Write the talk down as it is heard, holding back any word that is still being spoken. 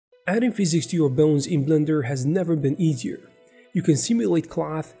Adding physics to your bones in Blender has never been easier. You can simulate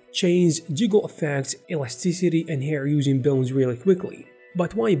cloth, chains, jiggle effects, elasticity, and hair using bones really quickly.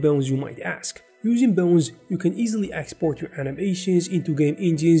 But why bones, you might ask? Using bones, you can easily export your animations into game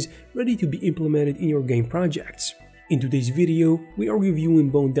engines ready to be implemented in your game projects. In today's video, we are reviewing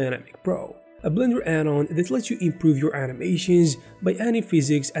Bonedynamics Pro, a Blender add-on that lets you improve your animations by adding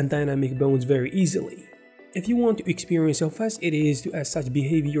physics and dynamic bones very easily. If you want to experience how fast it is to add such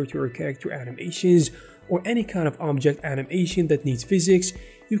behavior to your character animations or any kind of object animation that needs physics,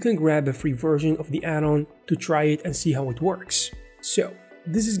 you can grab a free version of the add-on to try it and see how it works. So,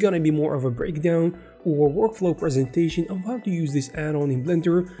 this is gonna be more of a breakdown or workflow presentation of how to use this add-on in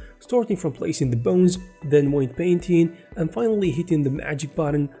Blender, starting from placing the bones, then white painting, and finally hitting the magic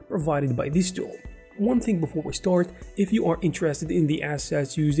button provided by this tool. One thing before we start, if you are interested in the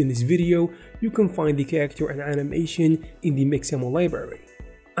assets used in this video, you can find the character and animation in the Mixamo library.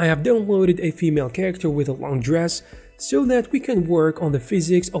 I have downloaded a female character with a long dress so that we can work on the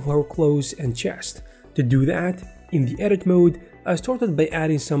physics of her clothes and chest. To do that, in the edit mode, I started by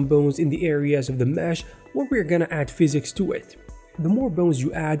adding some bones in the areas of the mesh where we're gonna add physics to it. The more bones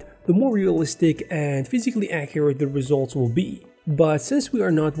you add, the more realistic and physically accurate the results will be. But since we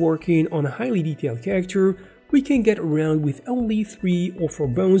are not working on a highly detailed character, we can get around with only 3 or 4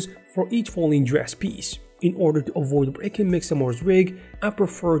 bones for each falling dress piece. In order to avoid breaking Mixamo's rig, I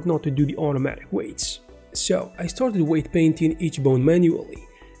preferred not to do the automatic weights. So I started weight painting each bone manually.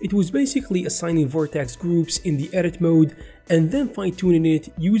 It was basically assigning vertex groups in the edit mode and then fine-tuning it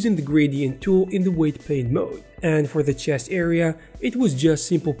using the gradient tool in the weight paint mode. And for the chest area, it was just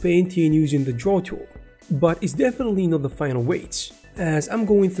simple painting using the draw tool. But it's definitely not the final weights, as I'm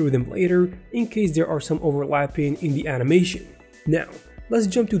going through them later in case there are some overlapping in the animation. Now, let's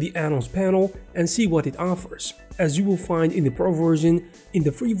jump to the add-ons panel and see what it offers. As you will find in the Pro version, in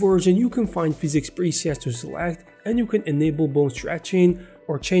the free version you can find physics presets to select and you can enable bone stretching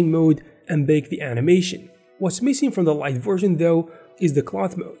or chain mode and bake the animation. What's missing from the light version though is the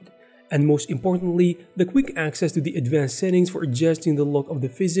cloth mode, and most importantly, the quick access to the advanced settings for adjusting the look of the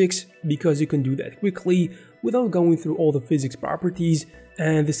physics, because you can do that quickly without going through all the physics properties,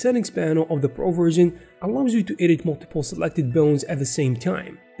 and the settings panel of the Pro version allows you to edit multiple selected bones at the same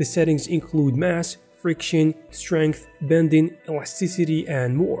time. The settings include mass, friction, strength, bending, elasticity,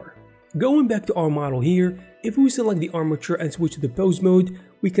 and more. Going back to our model here, if we select the armature and switch to the pose mode,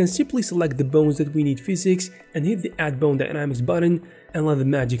 we can simply select the bones that we need physics and hit the Add Bone Dynamics button and let the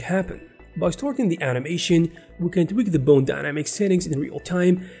magic happen. By starting the animation, we can tweak the bone dynamics settings in real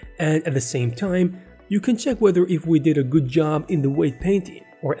time, and at the same time, you can check whether if we did a good job in the weight painting,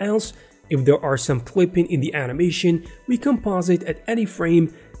 or else, if there are some clipping in the animation, we can pause it at any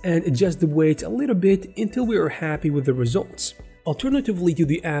frame and adjust the weights a little bit until we are happy with the results. Alternatively to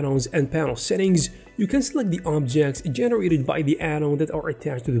the add-ons and panel settings, you can select the objects generated by the add-on that are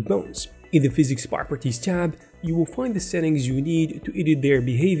attached to the bones. In the Physics Properties tab, you will find the settings you need to edit their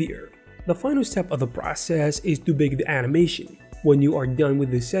behavior. The final step of the process is to bake the animation. When you are done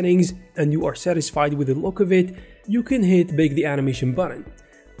with the settings and you are satisfied with the look of it, you can hit Bake the Animation button.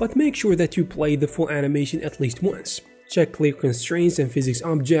 But make sure that you play the full animation at least once. Check clear constraints and physics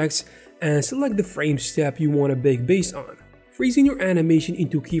objects and select the frame step you want to bake based on. Freezing your animation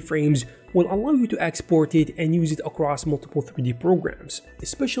into keyframes will allow you to export it and use it across multiple 3D programs,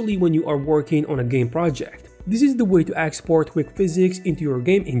 especially when you are working on a game project. This is the way to export quick physics into your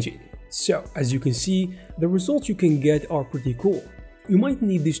game engine. So, as you can see, the results you can get are pretty cool. You might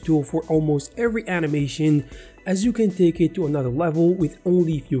need this tool for almost every animation, as you can take it to another level with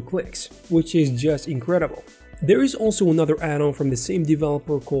only a few clicks, which is just incredible. There is also another add-on from the same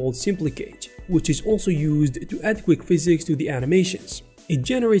developer called SimpliCage, which is also used to add quick physics to the animations. It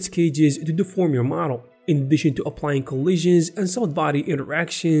generates cages to deform your model, in addition to applying collisions and soft body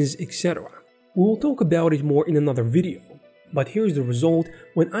interactions, etc. We will talk about it more in another video, but here's the result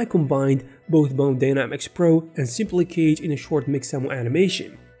when I combined both Bonedynamics Pro and SimpliCage in a short Mixamo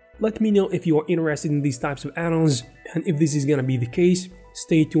animation. Let me know if you are interested in these types of add-ons, and if this is gonna be the case,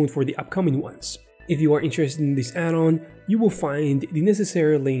 stay tuned for the upcoming ones. If you are interested in this add-on, you will find the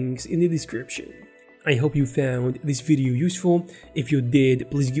necessary links in the description. I hope you found this video useful. If you did,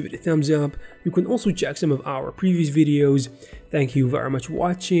 please give it a thumbs up. You can also check some of our previous videos. Thank you very much for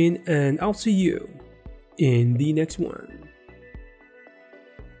watching, and I'll see you in the next one.